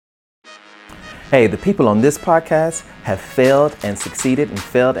Hey, the people on this podcast have failed and succeeded and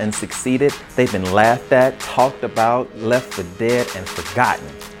failed and succeeded. They've been laughed at, talked about, left for dead and forgotten.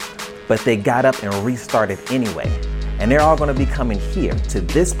 But they got up and restarted anyway. And they're all going to be coming here to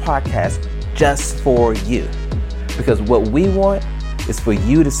this podcast just for you. Because what we want is for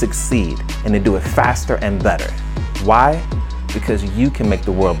you to succeed and to do it faster and better. Why? Because you can make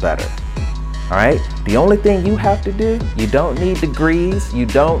the world better. All right? The only thing you have to do, you don't need degrees, you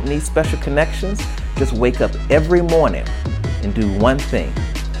don't need special connections. Just wake up every morning and do one thing: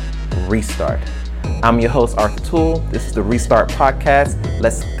 restart. I'm your host, Arthur Toole. This is the Restart Podcast.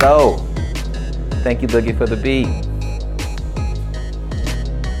 Let's go. Thank you, Boogie, for the beat.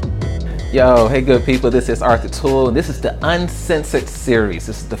 Yo, hey good people, this is Arthur Toole, and this is the Uncensored series.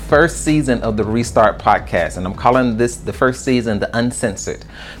 This is the first season of the Restart Podcast, and I'm calling this the first season the Uncensored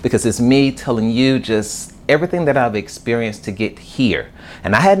because it's me telling you just everything that I've experienced to get here.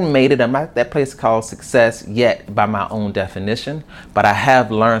 And I hadn't made it, I'm not at that place called success yet by my own definition, but I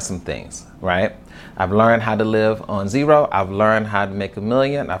have learned some things, right? I've learned how to live on zero. I've learned how to make $1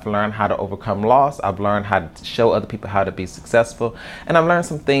 million. I've learned how to overcome loss. I've learned how to show other people how to be successful. And I've learned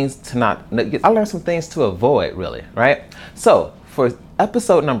some things I learned some things to avoid, really, right? So for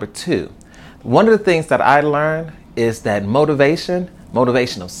episode number 2, one of the things that I learned is that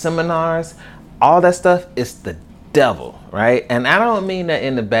motivational seminars, all that stuff is the devil, right? And I don't mean that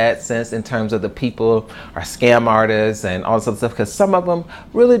in the bad sense in terms of the people are scam artists and all this other stuff, because some of them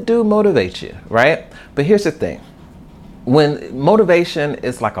really do motivate you, right? But here's the thing. When motivation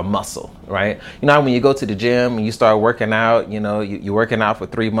is like a muscle, right? You know, when you go to the gym and you start working out, you know, you're working out for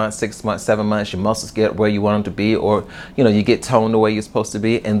 3 months, 6 months, 7 months, your muscles get where you want them to be, or, you know, you get toned the way you're supposed to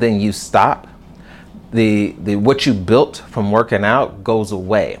be, and then you stop. The what you built from working out goes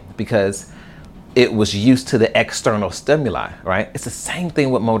away because it was used to the external stimuli, right? It's the same thing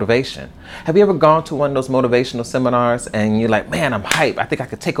with motivation. Have you ever gone to one of those motivational seminars and you're like, man, I'm hyped. I think I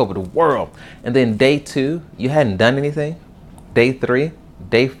could take over the world. And then day 2, you hadn't done anything. Day 3,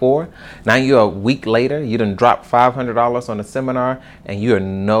 day 4. Now you're a week later, you done dropped $500 on a seminar and you're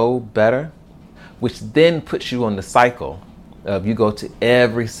no better, which then puts you on the cycle of you go to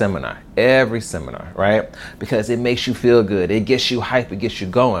every seminar, right? Because it makes you feel good. It gets you hype. It gets you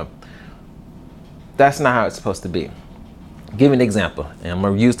going. That's not how it's supposed to be. Give you an example, and I'm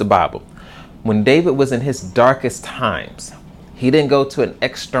going to use the Bible. When David was in his darkest times, he didn't go to an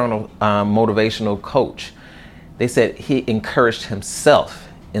external motivational coach. They said he encouraged himself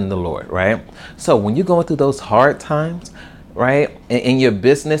in the Lord, right? So when you're going through those hard times, right, in your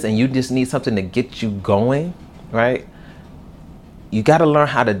business, and you just need something to get you going, right, you got to learn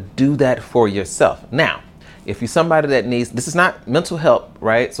how to do that for yourself. Now, if you're somebody that needs, this is not mental help,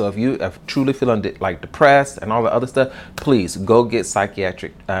 right? So if you are truly feeling like depressed and all the other stuff, please go get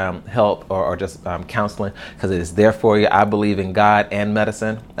psychiatric help or just counseling, because it is there for you. I believe in God and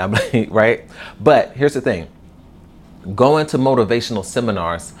medicine, right? But here's the thing. Going to motivational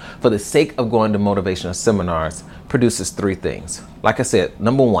seminars for the sake of going to motivational seminars produces 3 things. Like I said,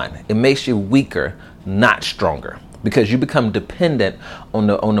 number 1, it makes you weaker, not stronger, because you become dependent on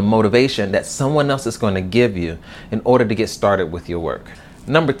the motivation that someone else is going to give you in order to get started with your work.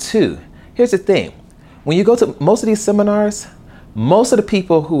 Number 2, here's the thing. When you go to most of these seminars, most of the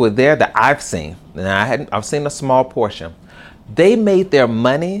people who were there that I've seen, and I've seen a small portion, they made their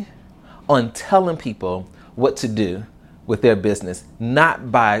money on telling people what to do with their business,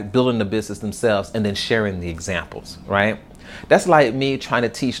 not by building the business themselves and then sharing the examples, right? That's like me trying to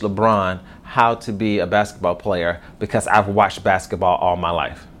teach LeBron how to be a basketball player because I've watched basketball all my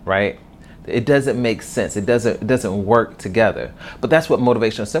life, right? It doesn't make sense. It doesn't work together. But that's what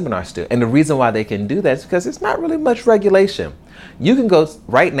motivational seminars do. And the reason why they can do that is because it's not really much regulation. You can go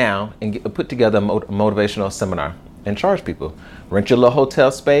right now and put together a motivational seminar and charge people. Rent your little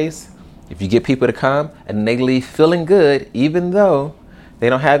hotel space. If you get people to come and they leave feeling good, even though they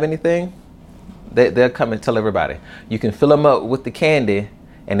don't have anything, they'll come and tell everybody. You can fill them up with the candy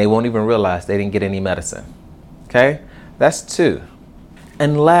and they won't even realize they didn't get any medicine. Okay? That's 2.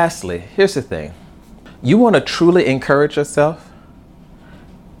 And lastly, here's the thing. You want to truly encourage yourself?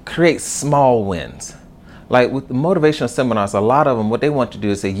 Create small wins. Like with the motivational seminars, a lot of them, what they want to do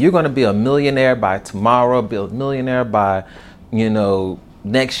is say, you're going to be a millionaire by tomorrow, be a millionaire by,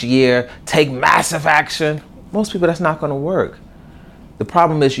 next year, take massive action. Most people, that's not going to work. The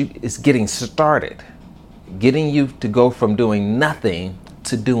problem is getting started, getting you to go from doing nothing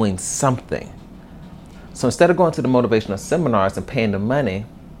to doing something. So instead of going to the motivational seminars and paying the money,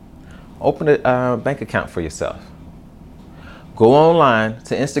 open a bank account for yourself. Go online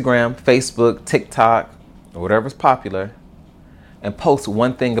to Instagram, Facebook, TikTok, or whatever's popular, and post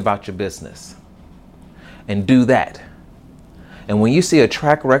one thing about your business. and do that. And when you see a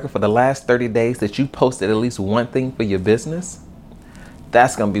track record for the last 30 days that you posted at least one thing for your business,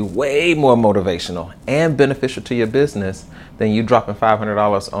 that's going to be way more motivational and beneficial to your business than you dropping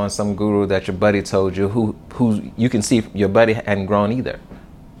 $500 on some guru that your buddy told you who you can see your buddy hadn't grown either.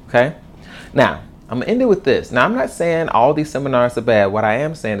 Okay? Now, I'm going to end it with this. Now, I'm not saying all these seminars are bad. What I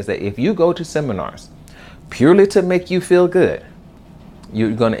am saying is that if you go to seminars purely to make you feel good,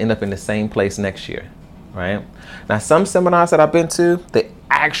 you're going to end up in the same place next year, right? Now, some seminars that I've been to, they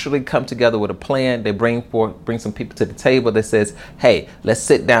actually come together with a plan. They bring some people to the table that says, hey, let's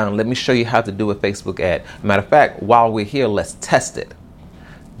sit down. Let me show you how to do a Facebook ad. Matter of fact, while we're here, let's test it.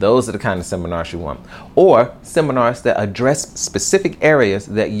 Those are the kind of seminars you want. Or seminars that address specific areas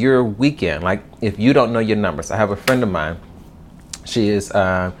that you're weak in. Like if you don't know your numbers. I have a friend of mine. She has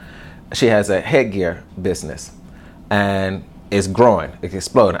a headgear business and it's growing, it's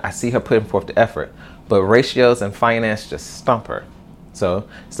exploding. I see her putting forth the effort, but ratios and finance just stump her. So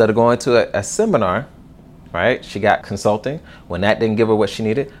instead of going to a seminar, right, she got consulting. When that didn't give her what she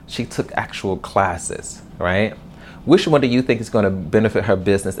needed, she took actual classes, right? Which one do you think is going to benefit her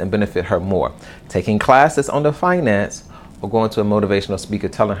business and benefit her more? Taking classes on the finance or going to a motivational speaker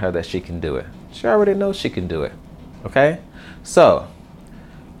telling her that she can do it? She already knows she can do it, okay? So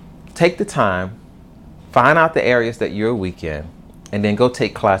take the time, find out the areas that you're weak in, and then go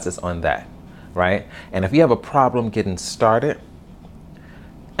take classes on that, right? And if you have a problem getting started,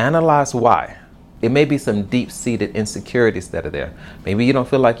 analyze why. It may be some deep-seated insecurities that are there. Maybe you don't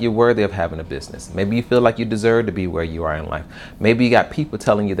feel like you're worthy of having a business. Maybe you feel like you deserve to be where you are in life. Maybe you got people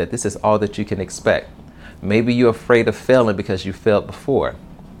telling you that this is all that you can expect. Maybe you're afraid of failing because you failed before,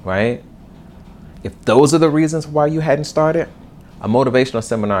 right? If those are the reasons why you hadn't started, a motivational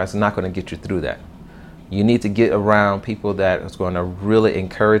seminar is not going to get you through that. You need to get around people that is going to really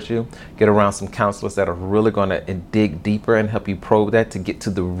encourage you. Get around some counselors that are really going to dig deeper and help you probe that to get to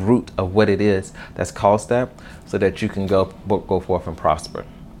the root of what it is that's caused that, so that you can go forth and prosper.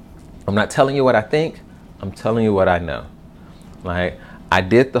 I'm not telling you what I think. I'm telling you what I know. Like, I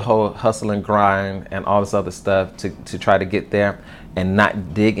did the whole hustle and grind and all this other stuff to try to get there and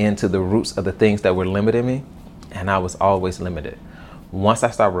not dig into the roots of the things that were limiting me. And I was always limited. Once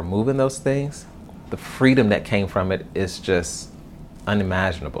I started removing those things, the freedom that came from it is just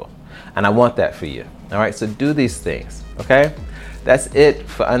unimaginable. And I want that for you. All right, so do these things, okay? That's it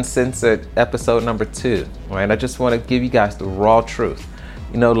for Uncensored episode number 2. All right, I just want to give you guys the raw truth.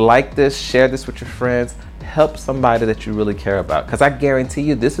 You know, like this, share this with your friends, help somebody that you really care about. Because I guarantee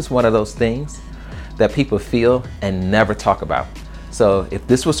you, this is one of those things that people feel and never talk about. So if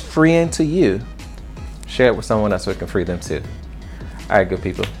this was freeing to you, share it with someone else so it can free them too. All right, good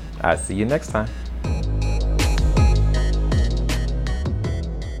people. I'll see you next time.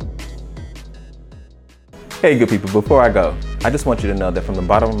 Hey, good people, before I go, I just want you to know that from the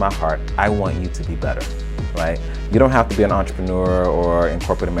bottom of my heart, I want you to be better, right? You don't have to be an entrepreneur or in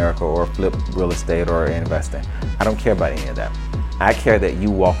corporate America or flip real estate or investing. I don't care about any of that. I care that you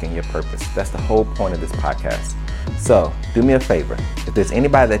walk in your purpose. That's the whole point of this podcast. So do me a favor. If there's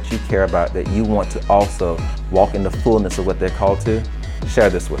anybody that you care about that you want to also walk in the fullness of what they're called to, share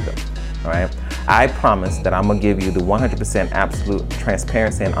this with them, all right? I promise that I'm gonna give you the 100% absolute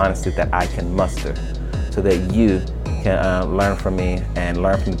transparency and honesty that I can muster, so that you can learn from me and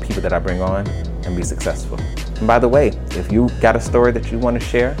learn from the people that I bring on and be successful. And by the way, if you got a story that you want to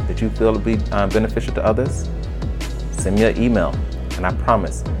share, that you feel will be beneficial to others, send me an email, and I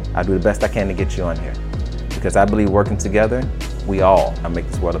promise I'll do the best I can to get you on here. Because I believe working together, we all make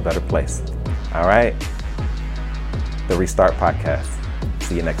this world a better place. All right? The Restart Podcast.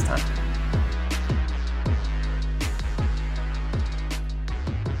 See you next time.